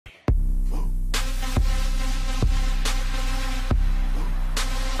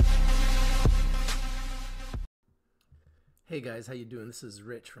Hey guys, how you doing? This is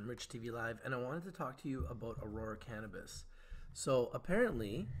Rich from Rich TV Live, and I wanted to talk to you about Aurora Cannabis. So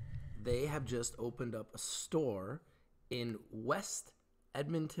apparently, they have just opened up a store in West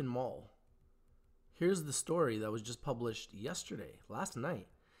Edmonton Mall. Here's the story that was just published last night.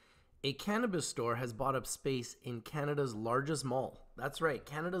 A cannabis store has bought up space in Canada's largest mall. That's right,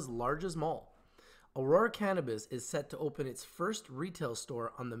 Canada's largest mall. Aurora Cannabis is set to open its first retail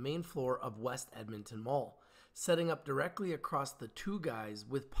store on the main floor of West Edmonton Mall, setting up directly across the Two Guys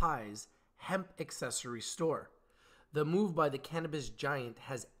with Pies hemp accessory store. The move by the cannabis giant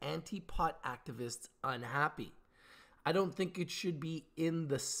has anti-pot activists unhappy. I don't think it should be in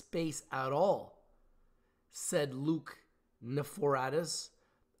the space at all, said Luke Niforatos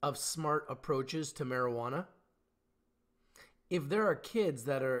of Smart Approaches to Marijuana. If there are kids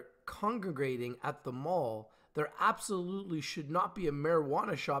that are congregating at the mall, there absolutely should not be a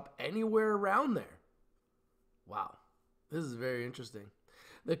marijuana shop anywhere around there. Wow, this is very interesting.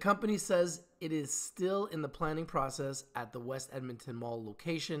 The company says it is still in the planning process at the West Edmonton Mall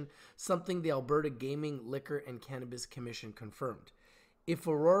location, something the Alberta Gaming, Liquor and Cannabis Commission confirmed. If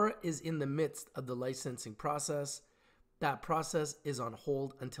Aurora is in the midst of the licensing process, that process is on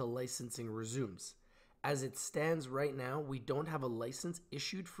hold until licensing resumes. As it stands right now, we don't have a license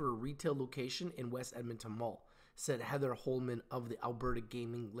issued for a retail location in West Edmonton Mall, said Heather Holman of the Alberta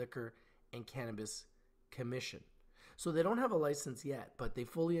Gaming, Liquor and Cannabis Commission. So they don't have a license yet, but they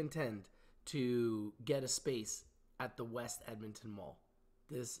fully intend to get a space at the West Edmonton Mall.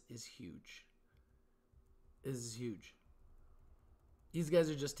 This is huge. This is huge. These guys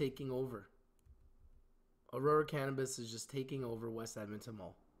are just taking over. Aurora Cannabis is just taking over West Edmonton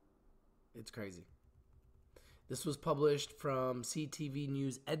Mall. It's crazy. This was published from CTV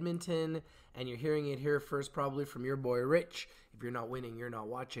News Edmonton, and you're hearing it here first probably from your boy Rich. If you're not winning, you're not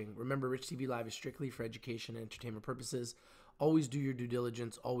watching. Remember, Rich TV Live is strictly for education and entertainment purposes. Always do your due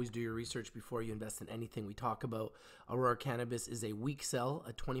diligence. Always do your research before you invest in anything we talk about. Aurora Cannabis is a weak sell,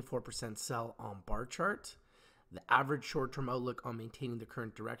 a 24% sell on bar chart. The average short-term outlook on maintaining the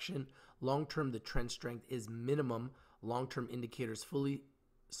current direction. Long-term, the trend strength is minimum. Long-term indicators fully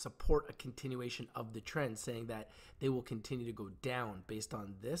support a continuation of the trend, saying that they will continue to go down based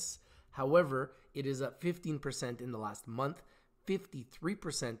on this. However, it is up 15% in the last month,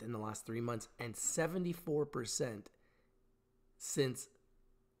 53% in the last 3 months, and 74% since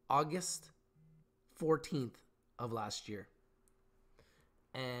August 14th of last year.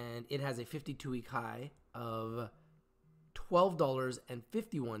 And it has a 52-week high of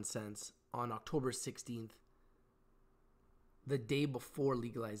 $12.51 on October 16th, the day before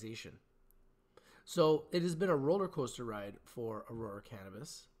legalization. So it has been a roller coaster ride for Aurora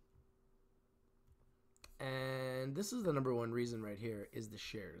Cannabis. And this is the number one reason right here is the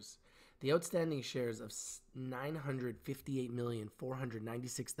shares. The outstanding shares of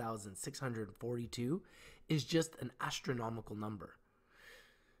 958,496,642 is just an astronomical number.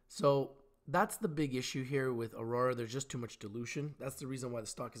 So that's the big issue here with Aurora. There's just too much dilution. That's the reason why the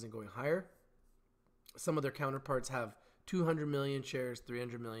stock isn't going higher. Some of their counterparts have 200 million shares,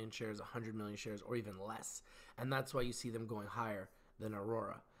 300 million shares, 100 million shares, or even less. And that's why you see them going higher than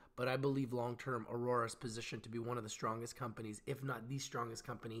Aurora. But I believe long-term Aurora is positioned to be one of the strongest companies, if not the strongest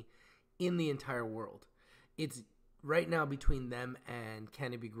company in the entire world. It's right now between them and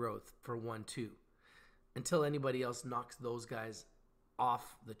Canopy Growth for 1-2. Until anybody else knocks those guys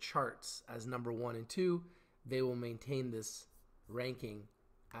off the charts as number 1 and 2, they will maintain this ranking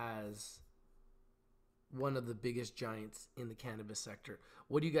as one of the biggest giants in the cannabis sector.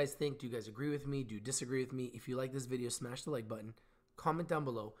 What do you guys think? Do you guys agree with me? Do you disagree with me? If you like this video, smash the like button, comment down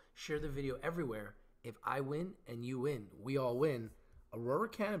below, share the video everywhere. If I win and you win, we all win. Aurora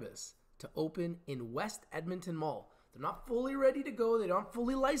Cannabis to open in West Edmonton Mall. They're not fully ready to go. They're not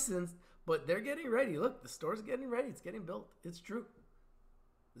fully licensed, but they're getting ready. Look, the store's getting ready. It's getting built. It's true.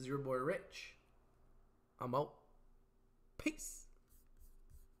 This is your boy Rich. I'm out. Peace.